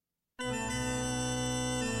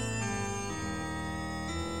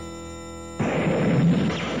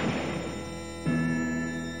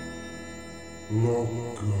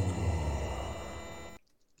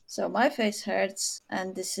So my face hurts,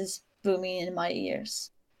 and this is booming in my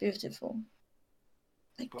ears. Beautiful.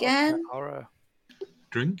 Again? Horror.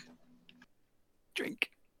 Drink?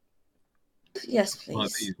 Drink. Yes, Might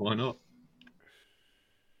please. be, why not?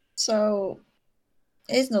 So,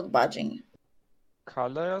 it's not budging.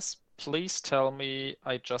 Carlos, please tell me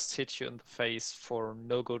I just hit you in the face for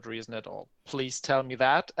no good reason at all. Please tell me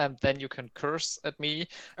that, and then you can curse at me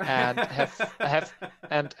and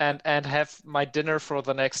have my dinner for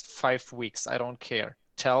the next 5 weeks. I don't care.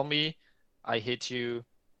 Tell me I hit you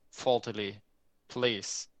faultily,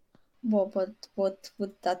 please. What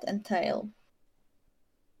would that entail?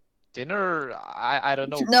 Dinner? I don't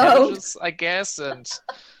know. No. Cabbages, I guess, and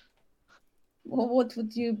What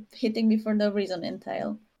would you hitting me for no reason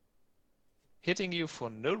entail? hitting you for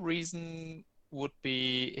no reason would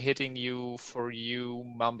be hitting you for you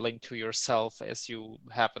mumbling to yourself as you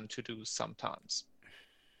happen to do sometimes.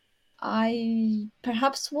 I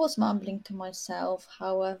perhaps was mumbling to myself,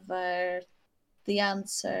 however, the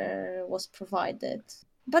answer was provided.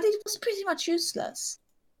 But it was pretty much useless.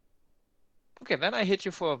 Okay, then I hit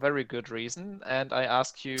you for a very good reason, and I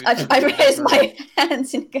ask you I raised my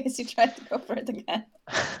hands in case you try to go for it again.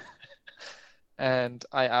 And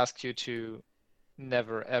I ask you to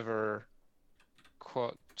never ever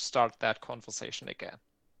start that conversation again.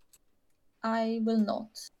 I will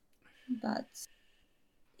not. But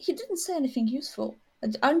he didn't say anything useful.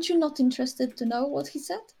 Aren't you not interested to know what he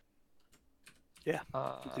said? Yeah.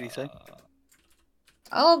 What did he say?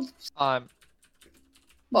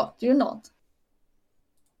 What? You're not.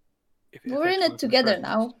 If We're in it together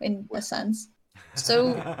now, in a sense.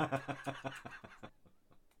 So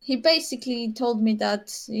he basically told me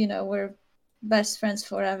that, we're best friends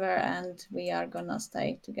forever and we are gonna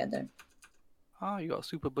stay together. Ah, you got a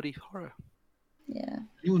super buddy horror. Yeah.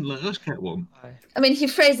 You wouldn't let us get one. I mean, he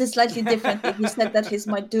phrased it slightly differently. He said that he's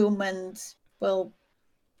my doom and will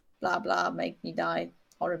blah blah make me die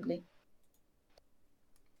horribly.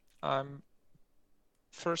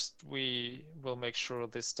 First, we will make sure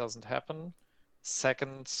this doesn't happen.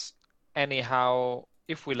 Second, anyhow,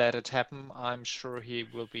 if we let it happen, I'm sure he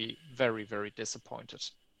will be very, very disappointed.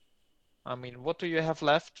 I mean, what do you have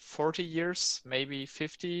left? 40 years? Maybe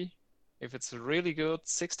 50? If it's really good,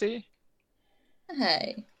 60?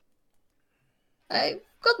 Hey. I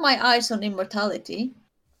got my eyes on immortality.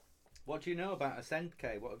 What do you know about Ascend,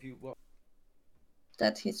 Kay? What?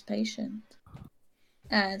 That he's patient.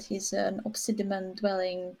 And he's an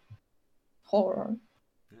obsidian-dwelling horror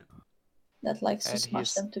that likes to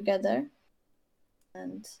smash them together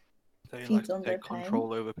and feeds on their pain.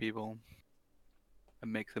 Control over people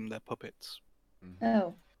and make them their puppets.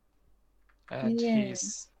 Oh. And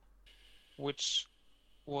which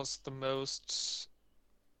was the most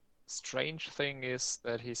strange thing is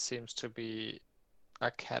that he seems to be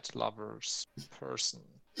a cat lover's person.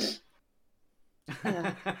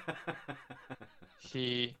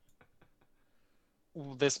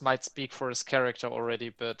 This might speak for his character already,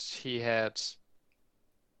 but he had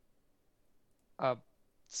a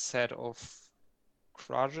set of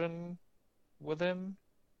Krajan with him,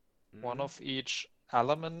 one of each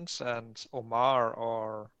element, and Omar,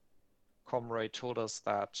 our comrade, told us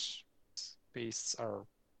that beasts are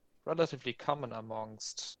relatively common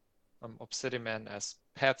amongst Obsidian as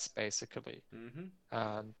pets, basically.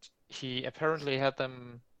 And he apparently had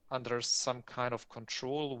them under some kind of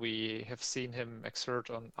control. We have seen him exert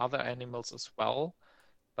on other animals as well,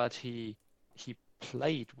 but he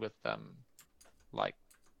played with them. Like,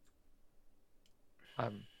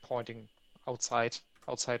 I'm pointing outside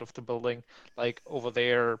of the building, like over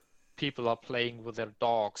there people are playing with their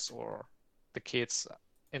dogs, or the kids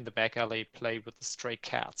in the back alley play with the stray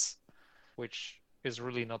cats, which is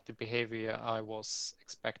really not the behavior I was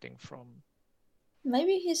expecting from.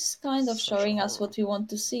 Maybe he's kind of showing us what we want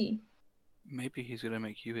to see. Maybe he's going to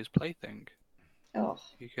make you his plaything. Oh.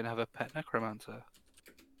 You can have a pet necromancer.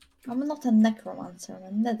 I'm not a necromancer, I'm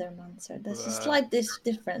a nethermancer. There's a slight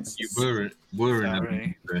difference. You were in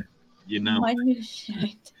a you know.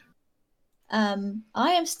 Minute.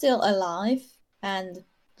 I am still alive and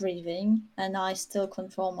breathing, and I still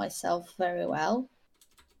control myself very well.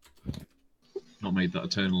 Not made that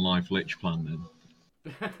eternal life lich plan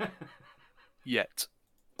then. Yet.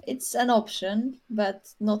 It's an option,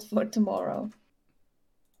 but not for tomorrow.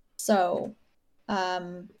 So,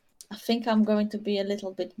 I think I'm going to be a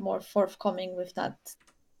little bit more forthcoming with that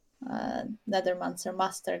Nethermancer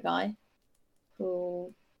master guy,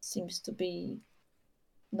 who seems to be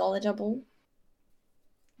knowledgeable.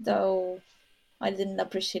 Though, I didn't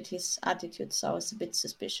appreciate his attitude, so I was a bit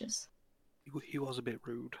suspicious. He was a bit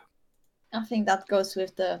rude. I think that goes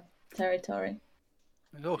with the territory.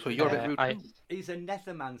 And also, you're a bit rude too. He's a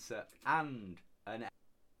Nethermancer and an.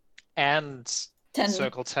 And 10.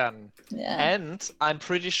 Circle 10. Yeah. And I'm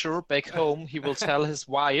pretty sure back home he will tell his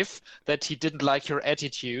wife that he didn't like her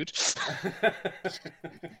attitude. There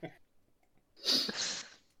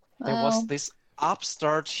was Well, this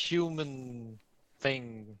upstart human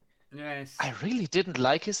thing. Yes. I really didn't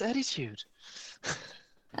like his attitude.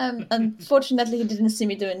 unfortunately, he didn't see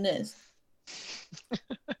me doing this.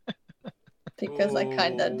 Because I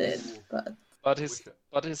kinda did, Oh. but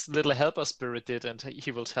But his little helper spirit did, and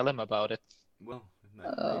he will tell him about it. Well,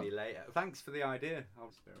 Oh. maybe later. Thanks for the idea,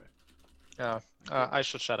 Hob Spirit. Yeah, I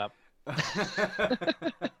should shut up.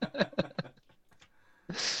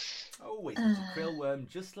 Oh, it's a krill worm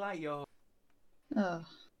just like your. oh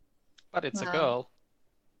But it's a Wow. girl,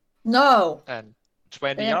 no, and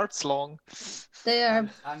 20 Yeah. yards long. they are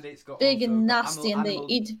And it's got big also and got nasty, animal- and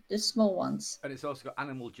they eat the small ones. And it's also got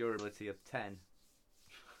animal durability of 10.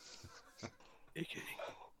 Okay.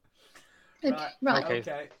 Right. Okay.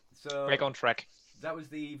 Okay. So Back on track. that was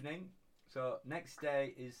the evening. So next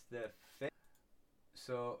day is the 5th.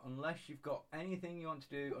 So unless you've got anything you want to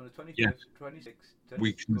do on the 25th, Yeah. 26th,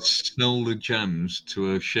 We can go on. sell the gems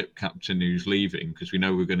to a ship captain who's leaving because we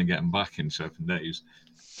know we're going to get him back in 7 days.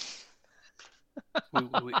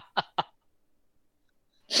 We,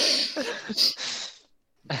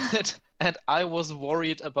 And I was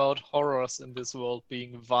worried about horrors in this world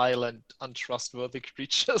being violent, untrustworthy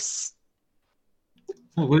creatures.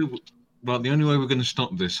 Well, the only way we're going to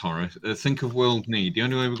stop this horror, think of world need. The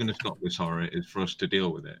only way we're going to stop this horror is for us to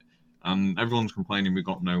deal with it. And everyone's complaining we've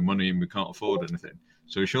got no money and we can't afford anything.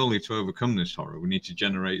 So surely to overcome this horror, we need to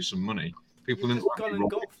generate some money. People You've didn't just gone like and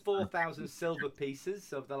rob- got 4,000 silver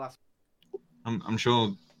pieces of the last. I'm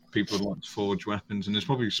sure people would like to forge weapons, and there's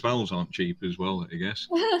probably spells aren't cheap as well, I guess.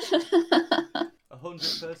 100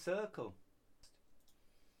 per circle.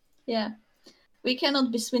 Yeah. We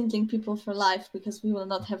cannot be swindling people for life because we will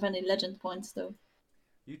not have any legend points, though.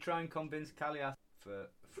 You try and convince Kaliath for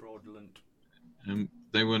fraudulent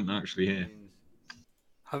They weren't actually here. means.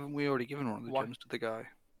 haven't we already given one of the What? gems to the guy?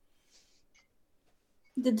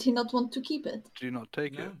 Did he not want to keep it? Did you not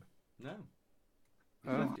take No, it? no. He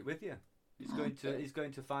Oh. left it with you. He's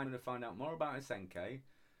going to find out more about Asenke.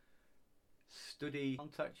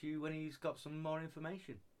 Contact you when he's got some more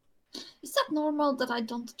information. Is that normal that I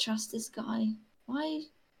don't trust this guy? Why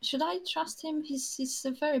should I trust him? He's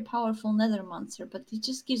a very powerful Nethermancer, but he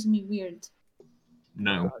just gives me weird.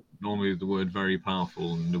 No, normally the word very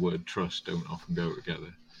powerful and the word trust don't often go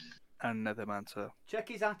together. And Nethermancer. Check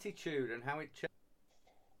his attitude and how it.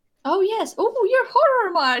 Oh yes. Oh, you're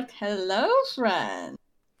horror marked. Hello, friend.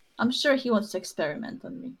 I'm sure he wants to experiment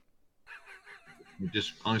on me. You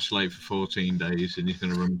just isolate for 14 days and he's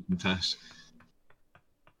going to run some tests.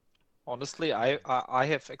 Honestly, I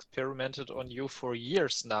have experimented on you for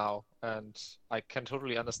years now, and I can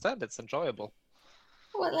totally understand it's enjoyable.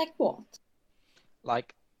 Well, like what?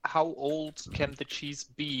 Like, how old can the cheese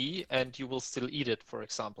be and you will still eat it, for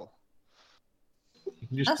example? You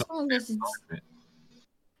can just As cut long as it.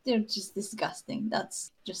 they're just disgusting.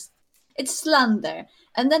 That's just it's slander,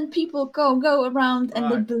 and then people go around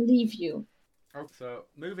and they Right. believe you. So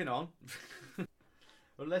moving on.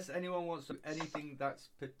 Unless anyone wants anything that's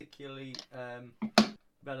particularly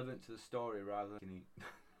relevant to the story, rather than.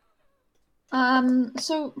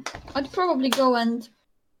 So I'd probably go and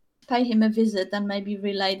pay him a visit and maybe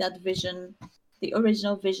relay that vision, the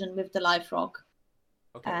original vision with the life rock.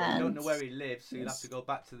 Okay, well, you don't know And- where he lives, so you'll have yes. to go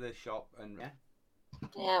back to the shop and. Yeah.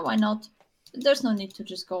 Yeah, why not? There's no need to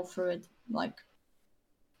just go through it, like,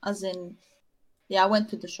 as in, yeah, I went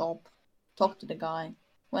to the shop, talked to the guy,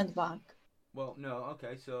 went back. Well, no.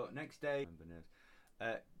 Okay, so next day.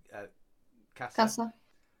 Casa. Casa.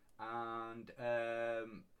 And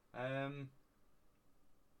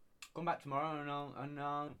come back tomorrow and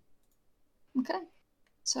I'll. Okay,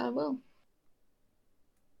 so I will.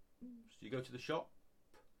 So you go to the shop.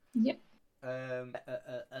 Yep.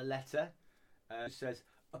 A letter says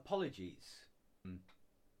apologies,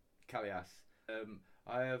 Kalias.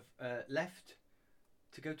 I have left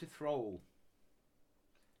to go to Thrall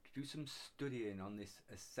to do some studying on this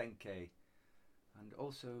Asenke, and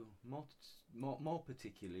also more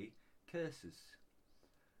particularly curses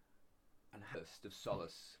and Hurst of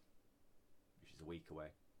Solace, which is a week away.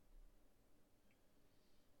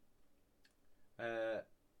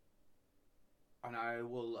 And I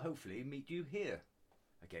will hopefully meet you here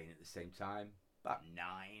again at the same time, about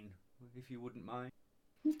 9, if you wouldn't mind.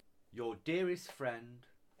 Your dearest friend.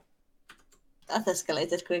 That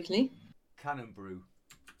escalated quickly. Cannon brew.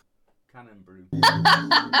 Cannon brew.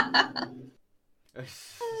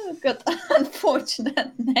 Oh, God,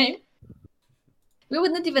 unfortunate name. We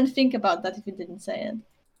wouldn't even think about that if you didn't say it.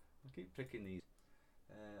 I keep picking these.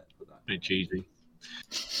 Put that. Bit cheesy.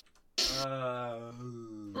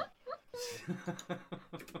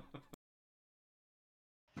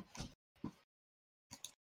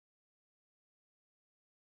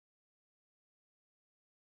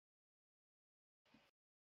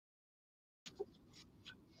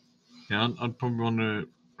 Yeah, I'd probably want to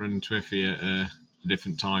run into Iffy at a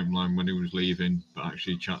different timeline when he was leaving, but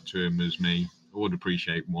actually chat to him as me. I would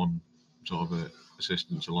appreciate one sort of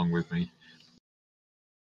assistance along with me.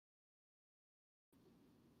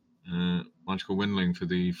 Magical windling for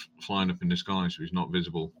the flying up in the sky so he's not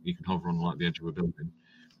visible. You can hover on like the edge of a building.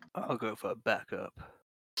 I'll go for a backup.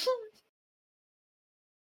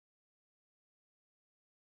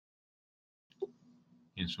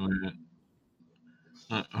 Yeah, so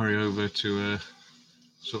hurry over to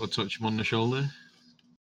sort of touch him on the shoulder.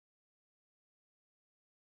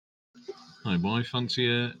 Hi, boy.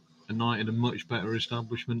 Fancy a night in a much better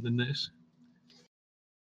establishment than this?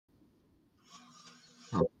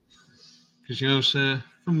 Because you know, sir,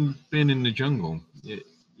 from being in the jungle,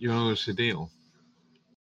 you owe us a deal.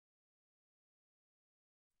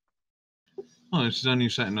 Oh, this is only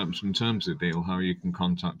setting up some terms of the deal, how you can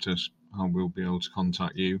contact us, how we'll be able to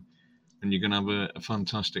contact you. And you're going to have a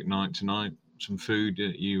fantastic night tonight. Some food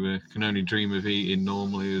that you can only dream of eating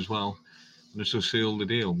normally as well. And this will seal the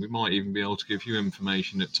deal. We might even be able to give you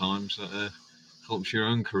information at times that helps your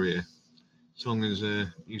own career, as long as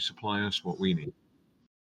you supply us what we need.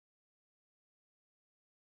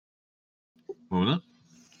 What was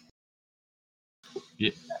that?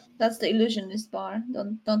 Yeah. That's the illusionist bar.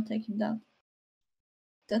 Don't take him down.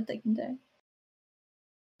 Don't take him there.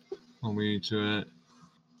 Want me to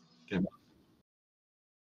get...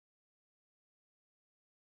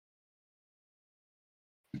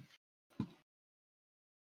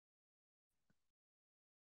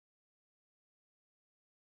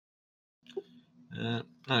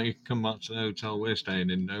 No, you can come back to the hotel we're staying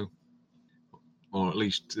in now. Or at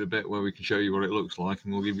least the bit where we can show you what it looks like,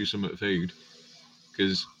 and we'll give you some food.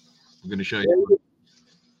 Because we're going to show you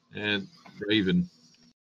Raven.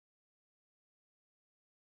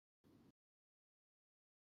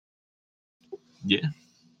 Yeah.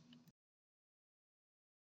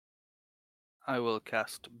 I will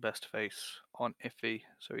cast Best Face on Iffy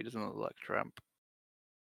so he doesn't look like a tramp.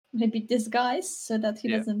 Maybe disguise so that he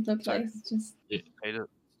Yeah, doesn't look sorry. like he's just. He does-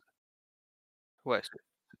 Wait.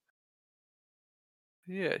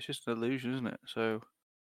 Yeah, it's just an illusion, isn't it? So.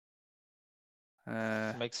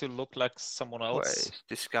 Makes you look like someone Well, else. it's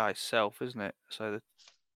disguise self, isn't it? So that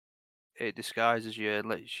it disguises you and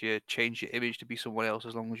lets you change your image to be someone else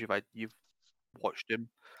as long as you've watched him.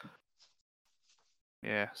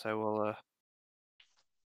 Yeah, so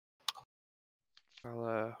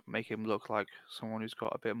I'll make him look like someone who's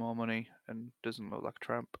got a bit more money and doesn't look like a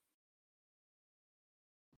tramp.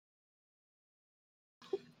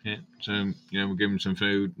 Yeah. So, we'll give him some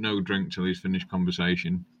food, no drink till he's finished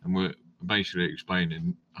conversation, and we're basically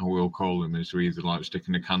explaining how we'll call him is we're either like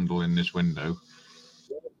sticking a candle in this window.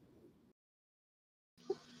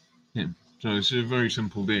 Yeah. So it's a very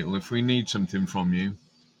simple deal. If we need something from you,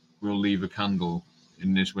 we'll leave a candle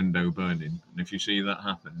in this window burning. And if you see that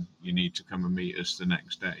happen, you need to come and meet us the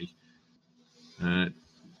next day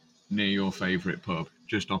near your favourite pub,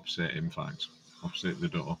 just opposite, in fact, opposite the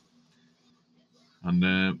door.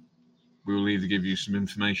 And we will either give you some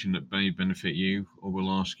information that may benefit you, or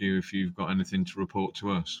we'll ask you if you've got anything to report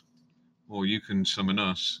to us. Or you can summon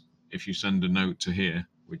us if you send a note to here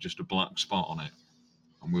with just a black spot on it,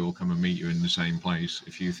 and we will come and meet you in the same place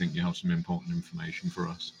if you think you have some important information for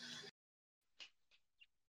us.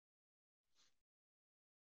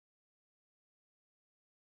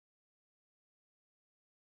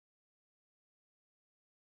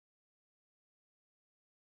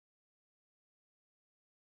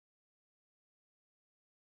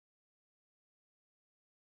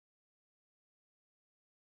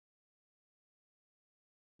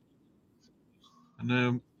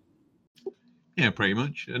 And yeah, pretty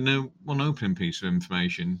much. And one opening piece of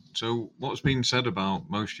information. So, what's been said about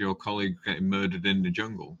most of your colleagues getting murdered in the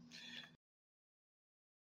jungle?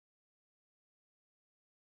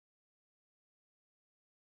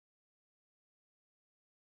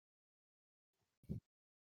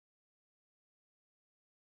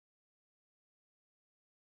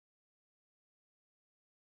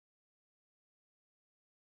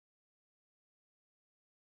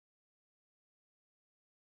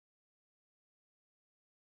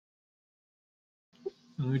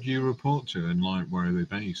 Who do you report to, and like where are they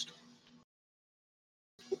based?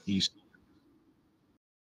 East.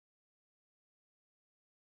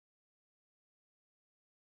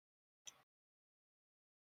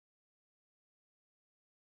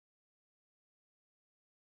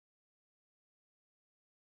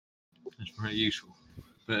 That's very useful.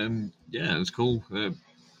 But yeah, it's cool. But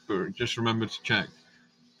just remember to check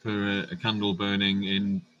for a candle burning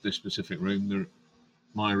in this specific room,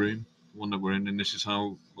 my room, one that we're in, and this is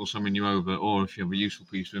how we'll summon you over. Or if you have a useful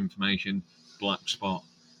piece of information, black spot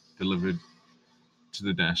delivered to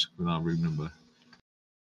the desk with our room number.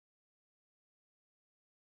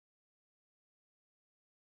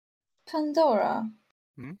 Pandora,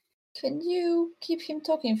 Hmm? can you keep him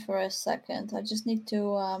talking for a second? I just need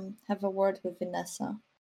to have a word with Vanessa.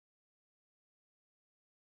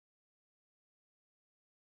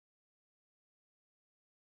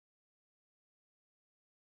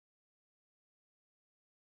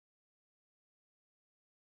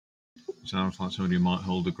 Sounds like somebody who might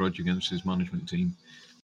hold a grudge against his management team.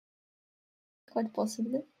 Quite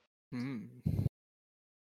possibly. Hmm.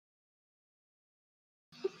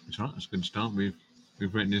 That's right. That's a good start. We've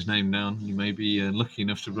written his name down. You may be lucky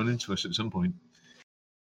enough to run into us at some point.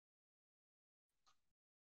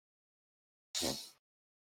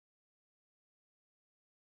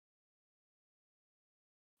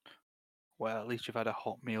 Well, at least you've had a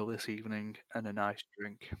hot meal this evening and a nice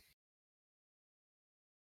drink.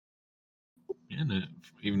 Yeah, and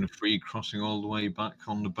even a free crossing all the way back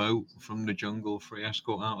on the boat from the jungle, free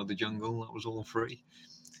escort out of the jungle. That was all free.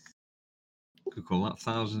 Could call that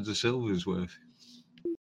thousands of silvers worth.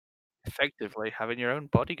 Effectively, having your own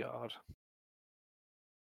bodyguard.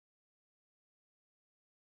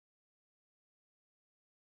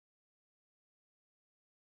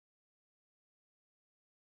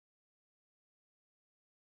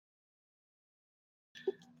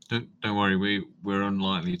 Don't worry, we're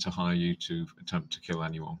unlikely to hire you to attempt to kill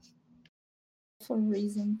anyone. For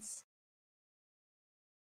reasons.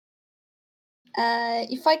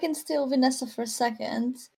 If I can steal Vanessa for a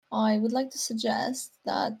second, I would like to suggest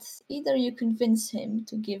that either you convince him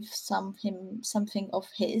to give him something of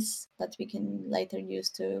his that we can later use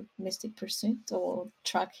to Mystic Pursuit or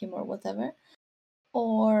track him or whatever,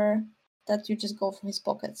 or that you just go for his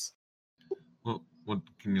pockets. What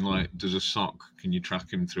can you like? Does a sock? Can you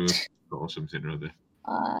track him through a or something or other?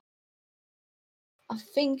 I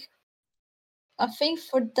think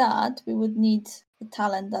for that we would need a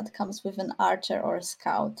talent that comes with an archer or a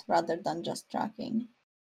scout rather than just tracking.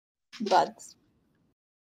 But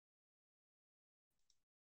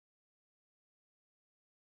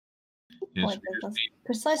Yes, well, that's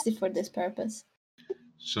precisely for this purpose.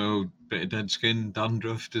 So, bit of dead skin,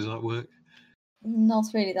 dandruff, does that work? Not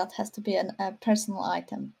really. That has to be a personal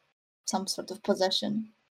item, some sort of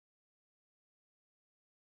possession.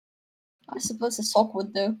 I suppose a sock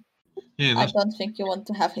would do. Yeah, I don't think you want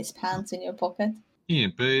to have his pants in your pocket. Yeah,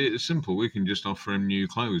 but it's simple. We can just offer him new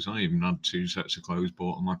clothes. I even had 2 sets of clothes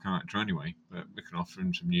bought on my character anyway, but we can offer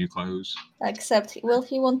him some new clothes. Except, will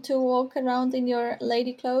he want to walk around in your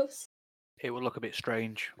lady clothes? It would look a bit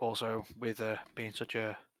strange, also, with being such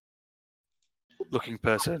a looking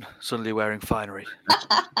person suddenly wearing finery.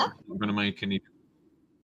 I'm not going to make any.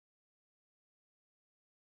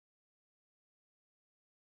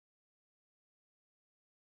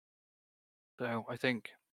 So I think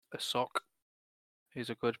a sock is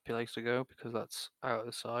a good place to go because that's out of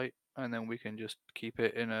the sight, and then we can just keep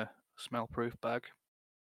it in a smell-proof bag.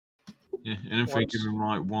 Yeah, and if we give him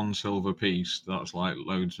like 1 silver piece, that's like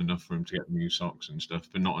loads enough for him to get new socks and stuff,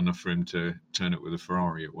 but not enough for him to turn up with a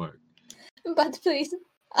Ferrari at work. But please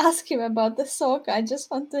ask him about the sock. I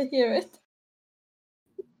just want to hear it.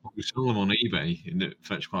 We sell them on eBay and it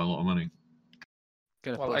fetch quite a lot of money.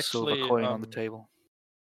 Gonna Well, put a silver actually, coin on the table.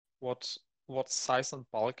 What size and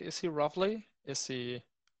bulk is he roughly? Is he?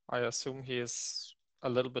 I assume he is a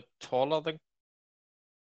little bit taller than.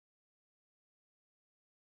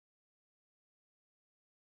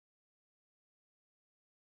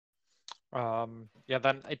 Yeah,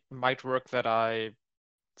 then it might work that I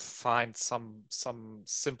find some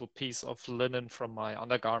simple piece of linen from my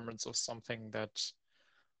undergarments or something that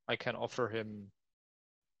I can offer him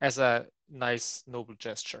as a nice noble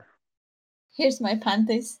gesture. Here's my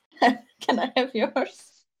panties. Can I have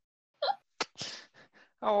yours?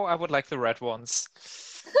 Oh, I would like the red ones.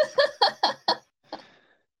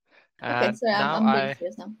 Okay, so now I'm being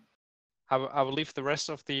serious now. I will leave the rest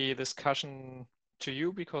of the discussion to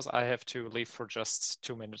you because I have to leave for just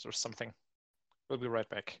 2 minutes or something. We'll be right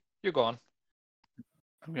back. You go on.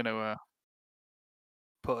 I'm gonna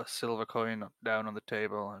put a silver coin down on the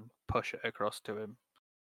table and push it across to him.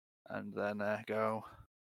 and then go,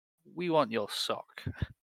 we want your sock.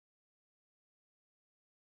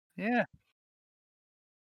 Yeah.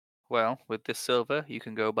 Well, with this silver, you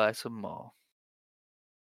can go buy some more.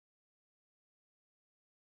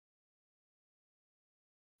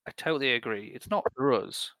 I totally agree. It's not for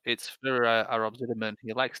us. It's for our Obsidian.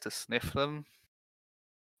 He likes to sniff them,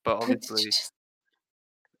 but obviously,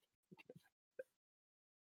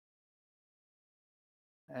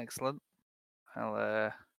 excellent.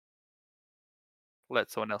 I'll let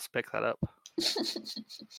someone else pick that up.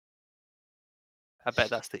 I bet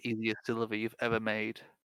that's the easiest silver you've ever made.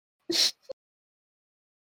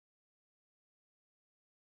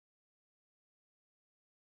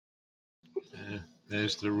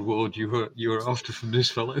 There's the reward you were after from this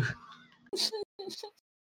fellow.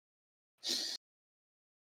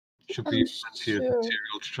 Should be plenty of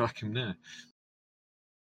material to track him there.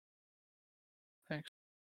 Thanks.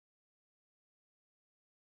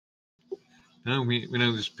 No, we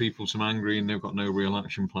know there's people some angry and they've got no real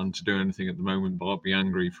action plan to do anything at the moment, but I'll be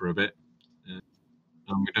angry for a bit. And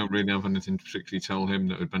we don't really have anything to particularly tell him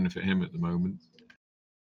that would benefit him at the moment.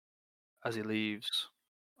 As he leaves,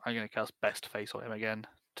 I'm going to cast Best Face on him again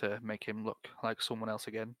to make him look like someone else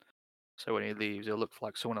again. So when he leaves, he'll look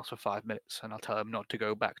like someone else for 5 minutes, and I'll tell him not to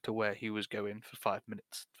go back to where he was going for 5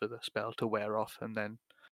 minutes for the spell to wear off and then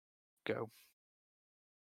go.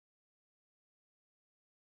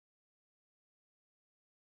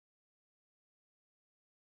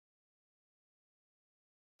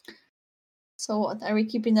 So what, are we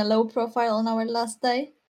keeping a low profile on our last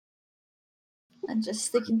day? And just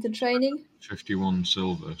sticking to training? 51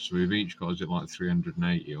 silver, so we've each got, is it like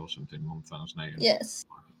 380 or something, 1,800? Yes,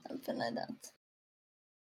 something like that.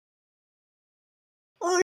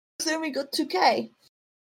 Oh, so we got 2k.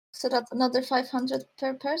 So that's another 500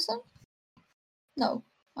 per person? No,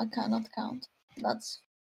 I cannot count. That's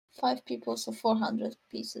 5 people, so 400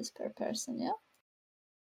 pieces per person, yeah?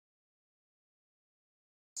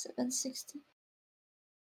 760.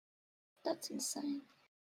 That's insane.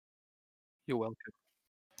 You're welcome.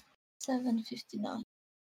 759.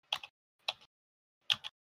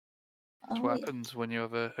 That's what happens when you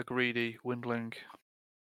have a greedy windling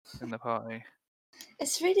in the party.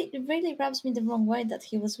 It really rubs me the wrong way that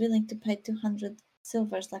he was willing to pay 200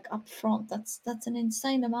 silvers like up front. That's an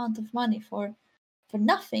insane amount of money for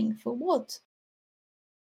nothing. For what?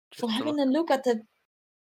 Just For having a look at the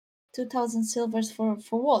 2,000 silvers for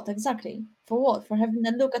what exactly? For what? For having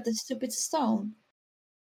a look at the stupid stone?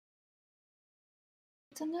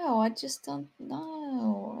 I don't know. I just don't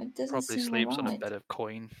know. It doesn't Probably seem sleeps right. on a bed of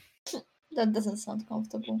coin. That doesn't sound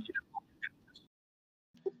comfortable.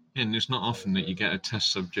 And it's not often that you get a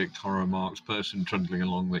test subject horror marks person trundling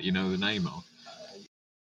along that you know the name of.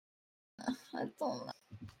 I don't know.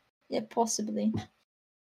 Yeah, possibly.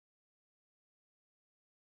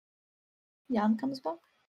 Jan comes back.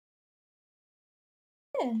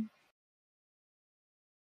 Yeah.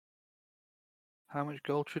 How much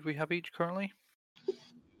gold should we have each currently?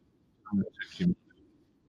 160.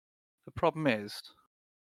 The problem is,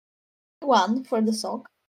 1 for the sock.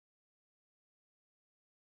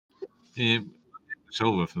 Yeah,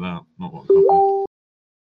 silver for that, not what copper.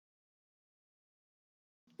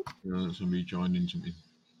 Yeah, that's somebody joining something.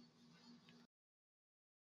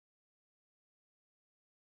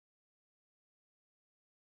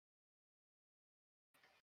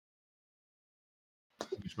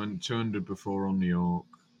 We spent 200 before on the Orc.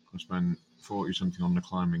 I spent 40 something on the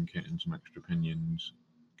climbing kit and some extra pinions.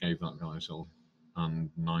 Gave that guy silver. And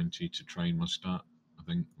 90 to train my stat, I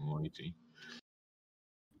think, or 80.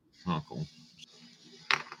 Oh, cool.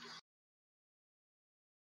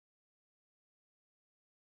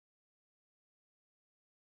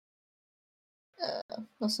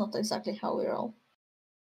 That's not exactly how we roll.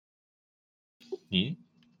 Yeah.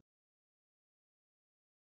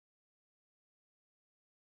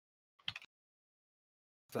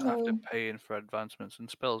 that after paying for advancements and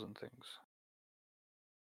spells and things.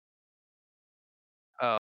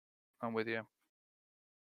 Oh, I'm with you.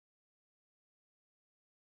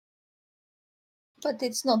 But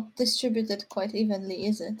it's not distributed quite evenly,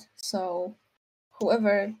 is it? So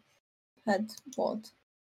whoever had what?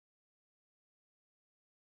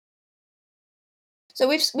 So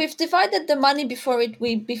we've divided the money before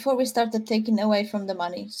we started taking away from the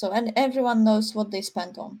money. So and everyone knows what they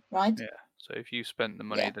spent on, right? Yeah. So if you spent the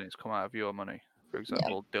money, then it's come out of your money. For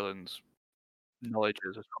example, Dylan's knowledge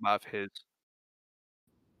has come out of his.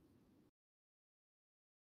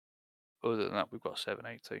 Other than that, we've got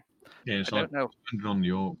 780. Yeah, so I don't know. 100 on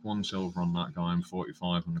the Orc, 1 silver on that guy, and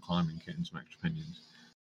 45 on the climbing kit and some extra pinions.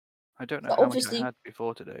 I don't know how much I had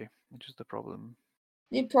before today, which is the problem.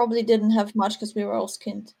 You probably didn't have much because we were all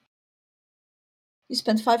skinned. You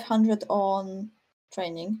spent 500 on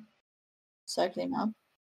training, cycling up.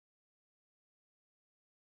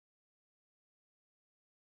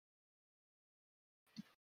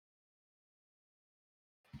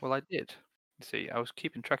 Well, I did. You see, I was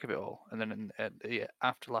keeping track of it all, and then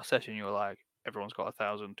after last session, you were like, everyone's got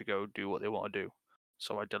 1,000 to go do what they want to do.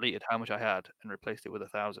 So I deleted how much I had and replaced it with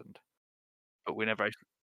 1,000. But we never actually.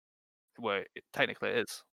 Well, technically it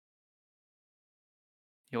is.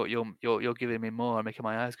 You're giving me more and making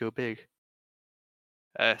my eyes go big.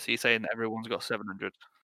 So you're saying that everyone's got 700,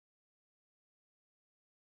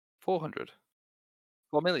 400,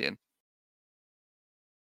 4 million.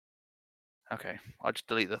 Okay, I'll just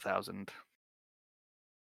delete the 1,000.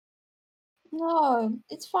 No,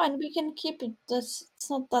 it's fine. We can keep it. It's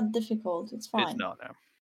not that difficult. It's fine. It's not now.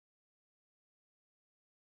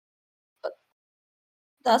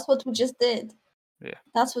 That's what we just did. Yeah.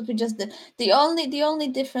 That's what we just did. The only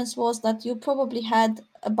difference was that you probably had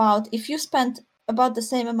if you spent about the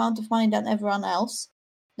same amount of money than everyone else,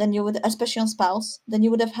 then you would, especially on spells, then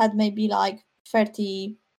you would have had maybe like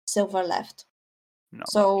 30 silver left. Not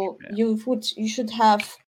So much, yeah. you should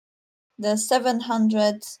have the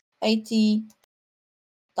 780.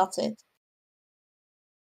 That's it.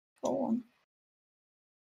 Go on.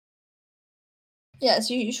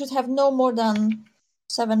 Yes, you should have no more than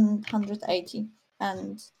 780,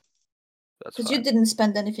 and That's because fine. you didn't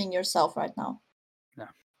spend anything yourself right now. No.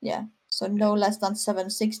 Yeah, so no less than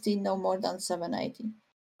 760, no more than 780.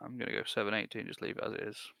 I'm gonna go 780 and just leave it as it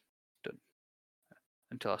is. Done.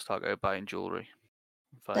 Until I start going buying jewelry.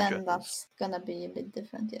 Then that's gonna be a bit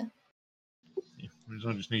different, yeah.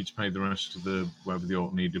 I just need to pay the rest of the whatever the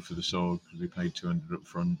orc needed for the sword because we paid 200 up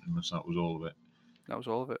front, unless that was all of it. That was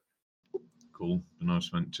all of it. Cool. And I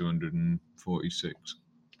spent 246.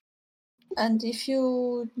 And if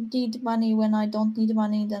you need money when I don't need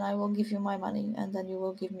money, then I will give you my money, and then you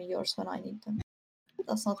will give me yours when I need them.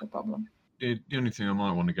 That's not a problem. The only thing I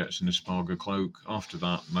might want to get is an Esparga cloak. After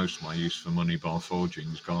that, most of my use for money bar forging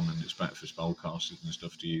is gone, and it's better for spellcasters and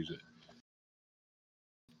stuff to use it.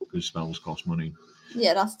 Because spells cost money.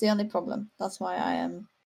 Yeah, that's the only problem. That's why I am.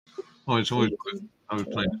 Oh, it's always. I was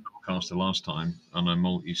playing spellcaster last time, and I'm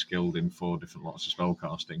multi-skilled in 4 different lots of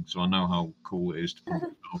spellcasting, so I know how cool it is to play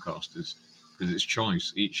spellcasters because it's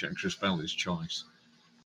choice. Each extra spell is choice.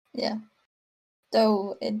 Yeah,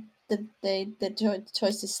 though the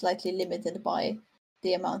choice is slightly limited by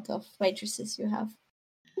the amount of matrices you have.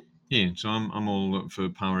 Yeah, so I'm all up for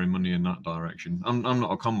powering money in that direction. I'm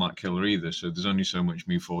not a combat killer either, so there's only so much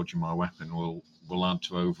me forging my weapon will add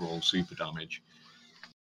to overall super damage.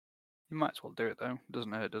 You might as well do it though. It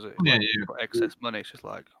doesn't hurt, does it? Yeah, like, yeah. For excess money, it's just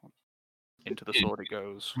like into the sword it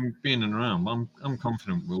goes. Being and around, I'm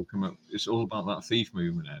confident we'll come up. It's all about that thief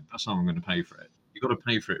movement, Ed. That's how I'm going to pay for it. You got to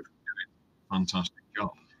pay for it for doing a fantastic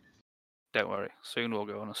job. Don't worry. Soon we'll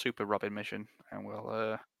go on a super Robin mission, and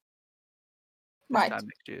we'll Right. time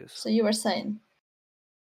next year's. So you were saying.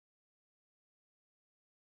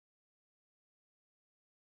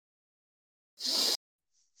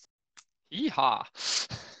 Yeehaw!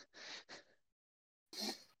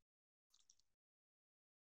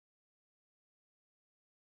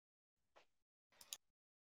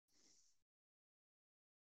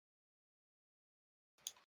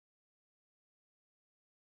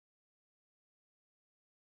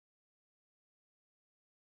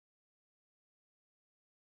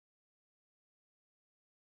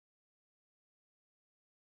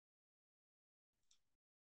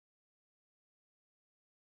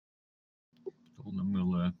 Cool, then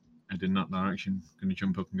we'll head in that direction. Going to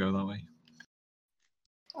jump up and go that way.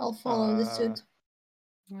 I'll follow the suit.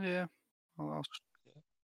 Yeah. Well,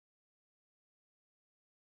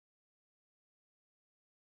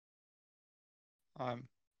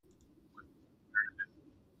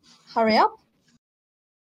 Hurry up.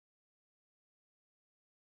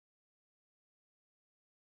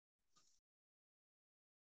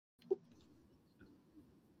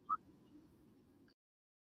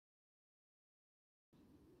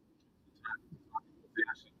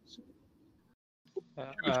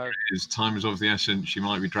 Time is of the essence. She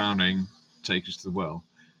might be drowning. Take us to the well.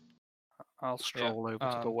 I'll stroll over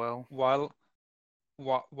to the well. While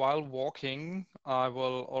walking, I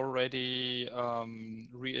will already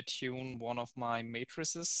reattune one of my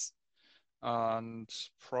matrices and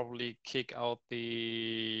probably kick out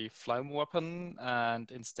the flame weapon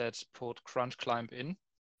and instead put Crunch Climb in.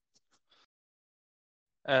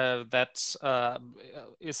 That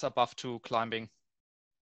is a buff to climbing,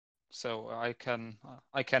 so I can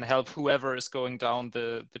help whoever is going down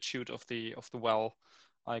the chute of the well.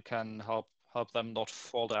 I can help help them not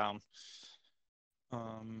fall down.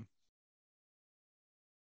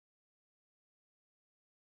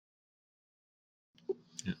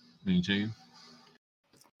 Me too.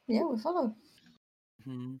 Yeah, we follow.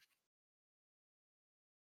 Hmm.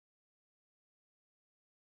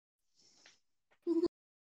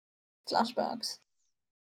 Flashbacks.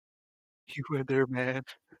 You were there, man.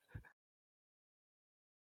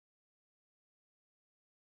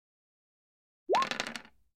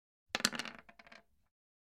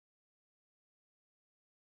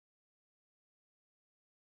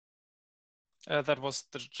 That was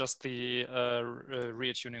just the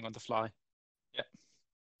reattuning on the fly. Yeah.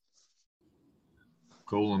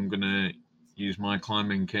 Cool. I'm gonna use my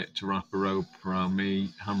climbing kit to wrap a rope around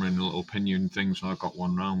me, hammering a little pinion thing so I've got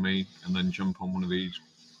one around me, and then jump on one of these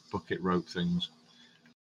bucket rope things.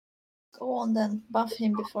 Go on then. Buff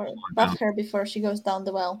her before she goes down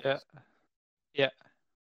the well. Yeah. Yeah.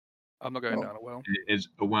 I'm not going Oh. down a well. It is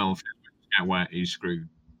a well. If you get wet, he's screwed.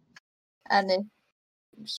 And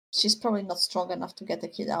she's probably not strong enough to get the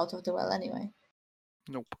kid out of the well anyway.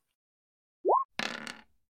 Nope.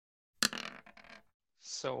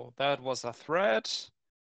 So that was a threat.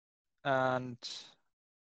 And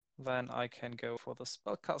then I can go for the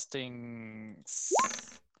spellcasting.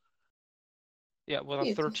 Yeah, with a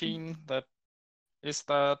Beautiful. 13, is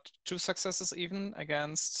that 2 successes even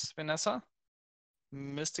against Vanessa?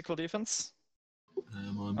 Mystical defense.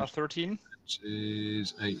 My 13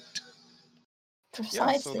 is 8. Precisely.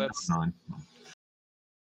 Yeah, so that's 9.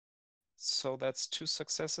 So that's 2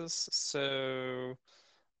 successes. So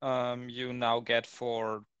you now get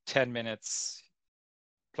for 10 minutes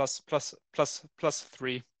plus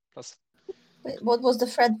 3 plus. Wait, what was the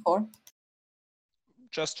thread for?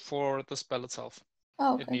 Just for the spell itself.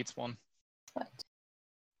 Oh, okay. It needs 1. Right.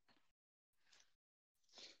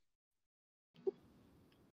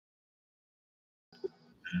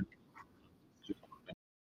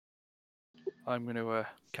 I'm going to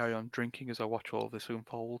carry on drinking as I watch all of this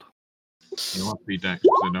unfold. You'll have to be dex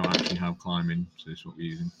because they don't actually have climbing, so this is what we're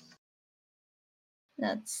using.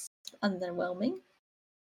 That's underwhelming.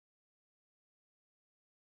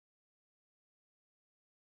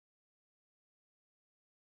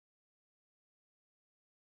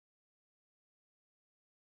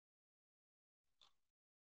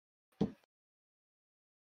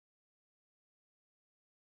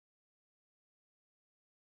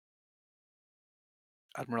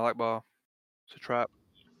 Admiral Akbar. It's a trap.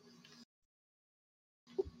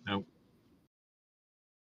 No.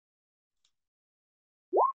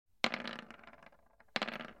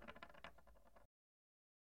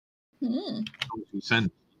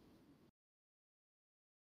 Sense.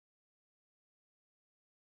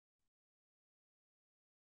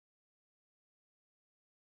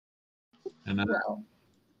 And then Well,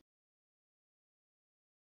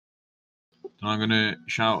 I'm going to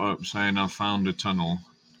shout up saying I've found a tunnel.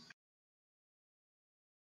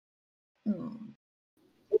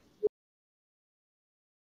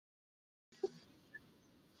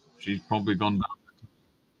 She's probably gone down.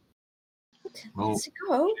 Well, let's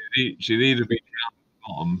go. she'd either be drowned at the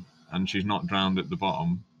bottom and she's not drowned at the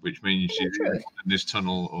bottom, which means she's true. in this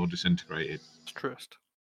tunnel or disintegrated. It's trust.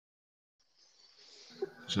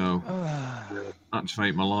 So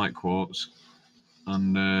activate my light quartz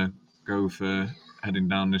and go for heading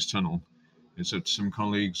down this tunnel. It's up to some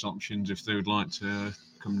colleagues' options if they would like to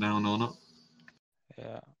come down or not.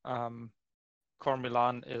 Yeah.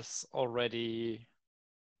 Cormilan is already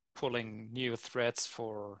pulling new threads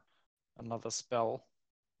for another spell.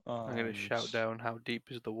 I'm going to shout down, how deep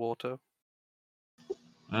is the water?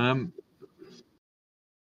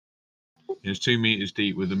 It's 2 meters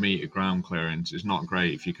deep with a meter ground clearance. It's not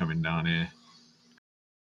great if you're coming down here.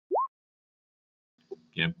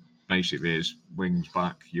 Yeah, basically it's wings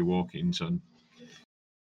back, you're walking, son.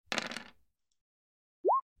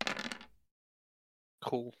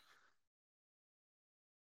 Cool.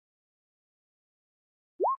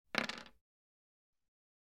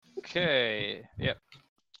 Okay, yep.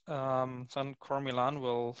 Then Cormilan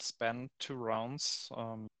will spend 2 rounds,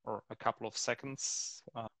 or a couple of seconds,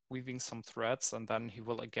 weaving some threads, and then he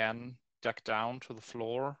will again duck down to the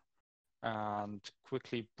floor and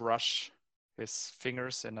quickly brush his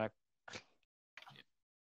fingers in a...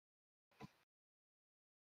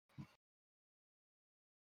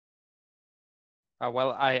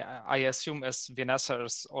 well, I assume as Vanessa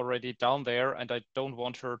is already down there, and I don't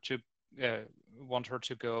want her to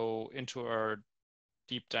go into a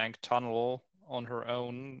deep dank tunnel on her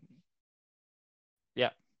own. Yeah.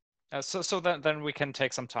 So then we can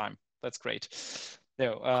take some time. That's great.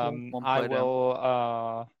 No, Cool. One I play down.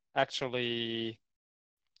 will actually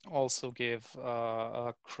also give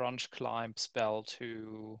a crunch climb spell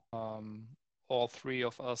to all three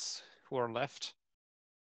of us who are left.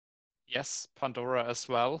 Yes, Pandora as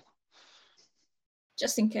well,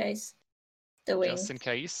 Just in case the wing just in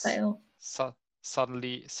case. fail.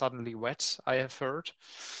 Suddenly wet, I have heard.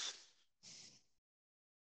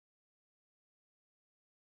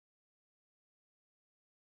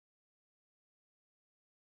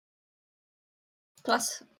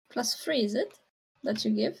 +3, is it? That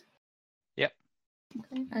you give? Yep.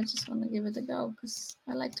 Okay, I just want to give it a go because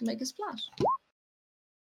I like to make a splash.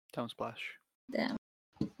 Don't splash. Damn,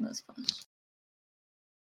 no splash.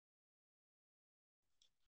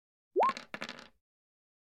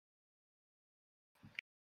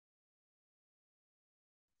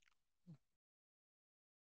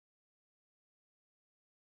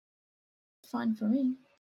 Fine for me.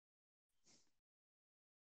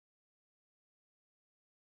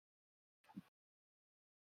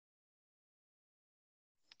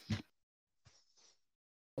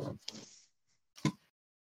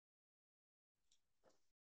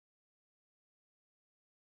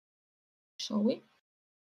 Shall we?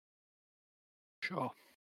 Sure.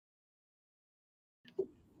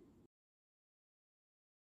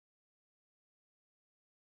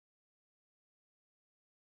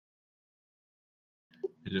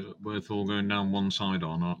 Is it worth all going down one side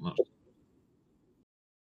or not? That's...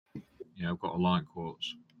 Yeah, I've got a light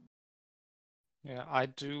quartz. Yeah, I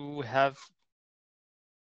do have.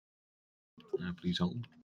 Please help.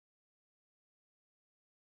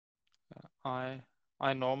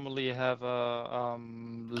 I normally have a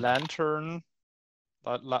lantern,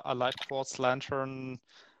 a light quartz lantern.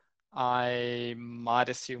 I might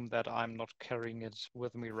assume that I'm not carrying it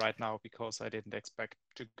with me right now because I didn't expect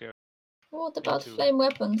to go. What about into- flame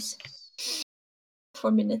weapons?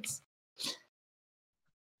 4 minutes.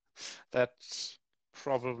 That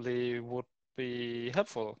probably would be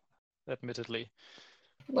helpful, admittedly.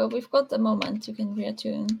 Well, we've got the moment. You can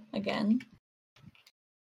reattune again.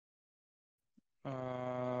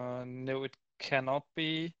 No, it cannot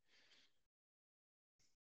be.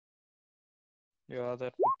 Yeah,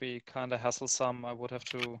 that would be kind of hassle-some. I would have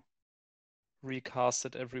to recast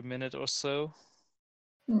it every minute or so.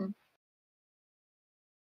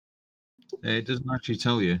 It doesn't actually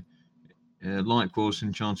tell you. Light quartz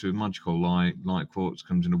enchanted with magical light. Light quartz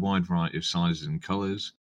comes in a wide variety of sizes and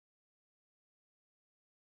colors.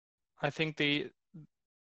 I think the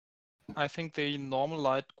normal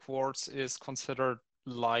light quartz is considered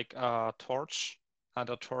like a torch, and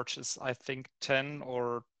a torch is, I think, 10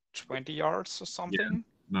 or 20 yards or something.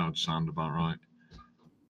 That would sound about right.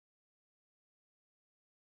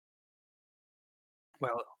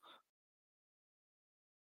 Well,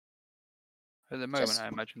 at the moment, Just- I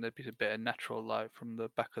imagine there'd be a bit of natural light from the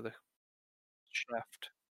back of the shaft.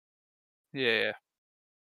 Yeah.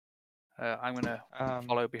 I'm gonna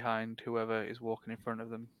follow behind whoever is walking in front of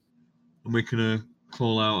them. And we can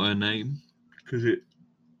call out her name because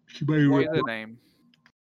she may. What is her name?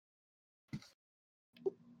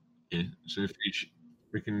 Yeah, so if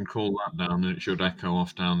we can call that down, and it should echo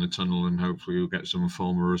off down the tunnel, and hopefully we'll get some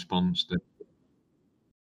form of response.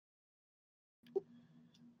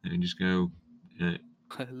 And just go,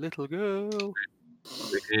 Little girl.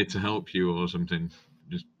 we're here to help you or something.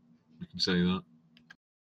 Just we can say that.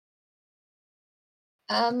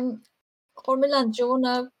 Cormilan, do you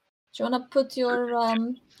wanna put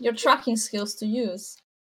your tracking skills to use?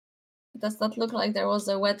 Does that look like there was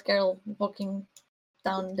a wet girl walking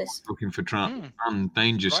down this? Looking for trap and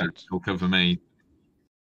danger Right. sense will cover me.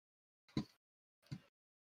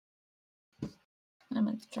 I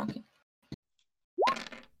meant tracking.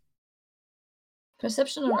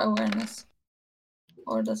 Perception or awareness?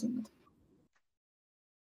 Or doesn't it?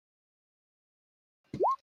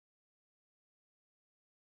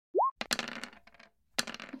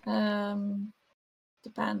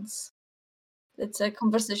 Depends. It's a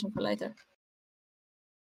conversation for later.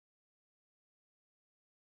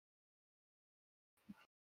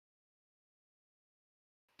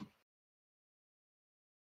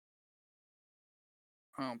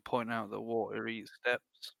 I'll point out the watery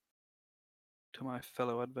steps to my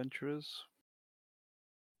fellow adventurers.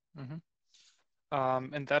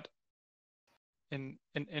 Mm-hmm.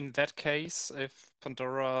 In that case, if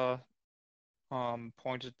Pandora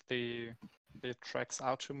pointed the tracks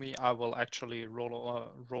out to me, I will actually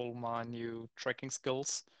roll my new tracking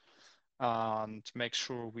skills and make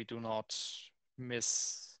sure we do not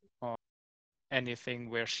miss anything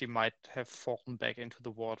where she might have fallen back into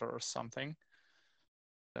the water or something.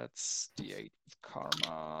 That's D8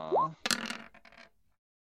 karma.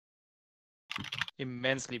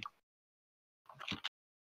 Immensely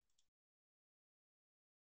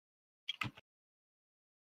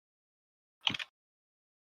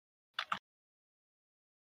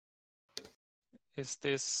Is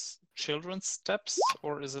this children's steps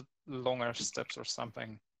or is it longer steps or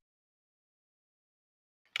something?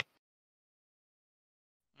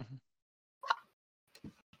 Mhm.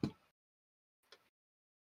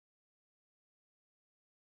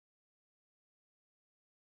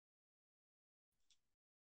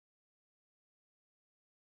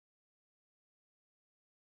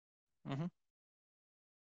 Mhm.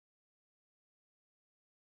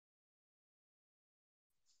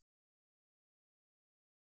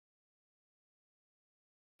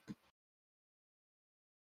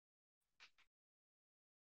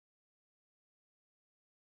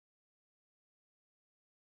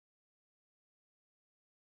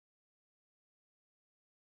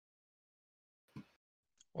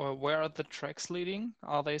 Or where are the tracks leading?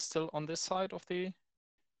 Are they still on this side of the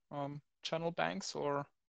channel banks or?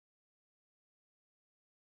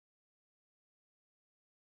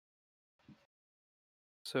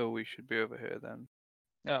 So we should be over here then.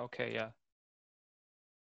 Yeah, okay, yeah.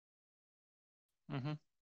 Mm-hmm.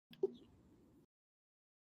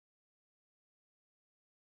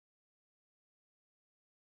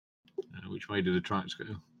 Which way do the tracks go?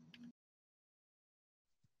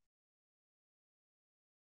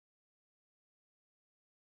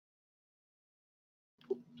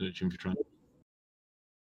 Searching for tracks.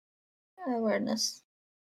 Awareness.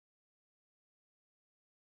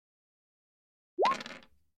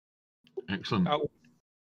 Excellent. Oh.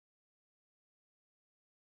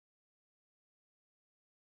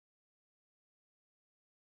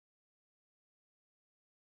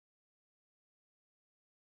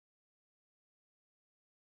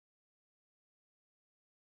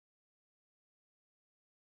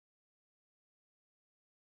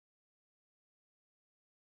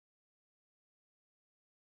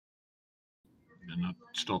 And I'd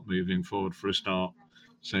stop moving forward for a start.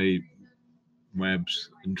 Say webs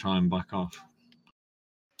and try and back off.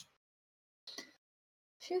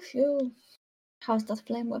 Phew. How's that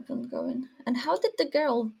flame weapon going? And how did the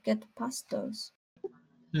girl get past those?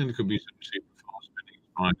 And it could be some super fast spinning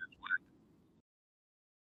spiders.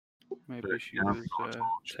 Maybe But she yeah, I've was got a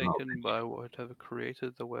torch, that'll taken be- by whatever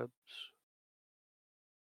created the webs.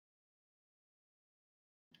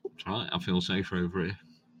 It's right, I feel safer over here.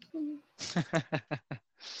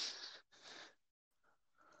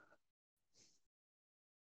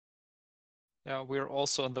 Yeah, we're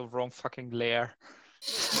also in the wrong fucking layer.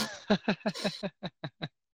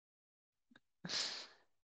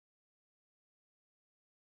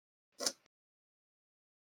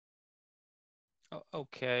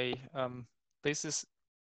 Okay, this is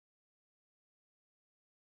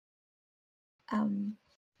Um,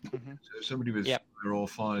 mhm. So somebody with Yep. fire or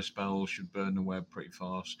fire spells should burn the web pretty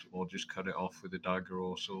fast, or just cut it off with a dagger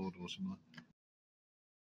or sword or something.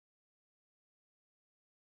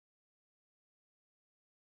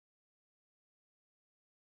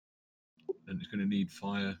 And it's going to need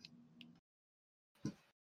fire.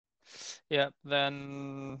 Yeah,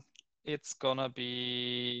 then it's gonna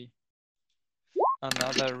be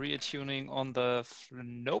another reattuning on the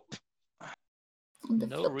nope. on the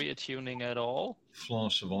No flip. reattuning at all.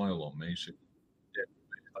 Flask of oil on me, so yeah,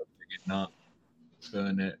 in that,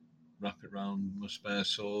 burn it, wrap it round my spare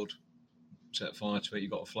sword, set fire to it. You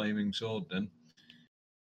got a flaming sword then.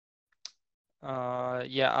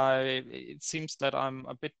 Yeah, it seems that I'm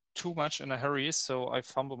a bit too much in a hurry, so I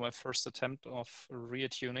fumble my first attempt of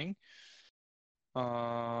reattuning.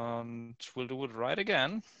 And we'll do it right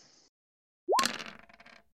again.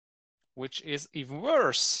 Which is even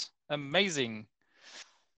worse. Amazing.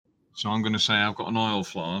 So I'm going to say I've got an oil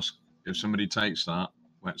flask. If somebody takes that,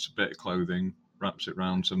 wets a bit of clothing, wraps it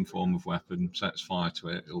round some form of weapon, sets fire to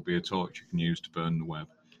it, it'll be a torch you can use to burn the web.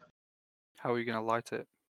 How are you going to light it?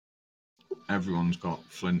 Everyone's got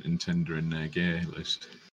flint and tinder in their gear list.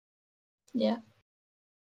 Yeah.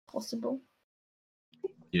 Possible.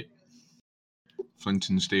 Yeah. Flint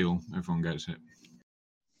and steel, everyone gets it.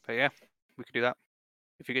 But yeah, we could do that.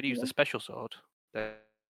 If you're going to use Yeah. the special sword, then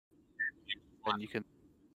you can.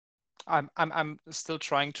 I'm still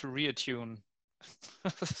trying to reattune.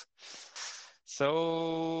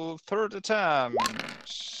 So third attempt.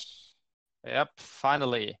 Yep,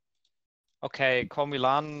 finally. Okay,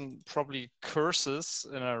 Cormilan probably curses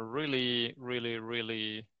in a really, really,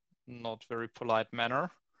 really not very polite manner.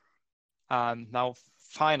 And now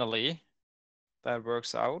finally that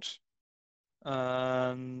works out.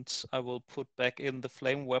 And I will put back in the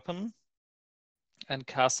flame weapon and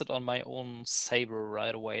cast it on my own saber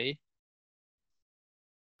right away.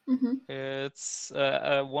 Mm-hmm. It's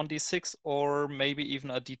a 1d6 or maybe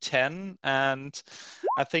even a d10. And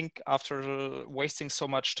I think after wasting so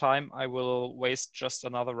much time, I will waste just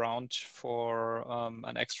another round for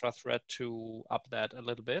an extra threat to up that a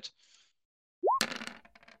little bit.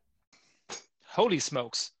 Holy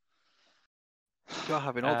smokes. You're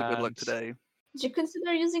having all the good luck And today. Did you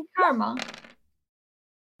consider using karma?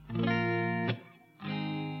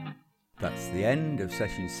 That's the end of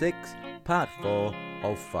session 6, part 4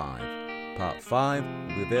 of 5. Part 5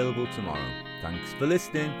 will be available tomorrow. Thanks for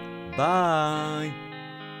listening. Bye.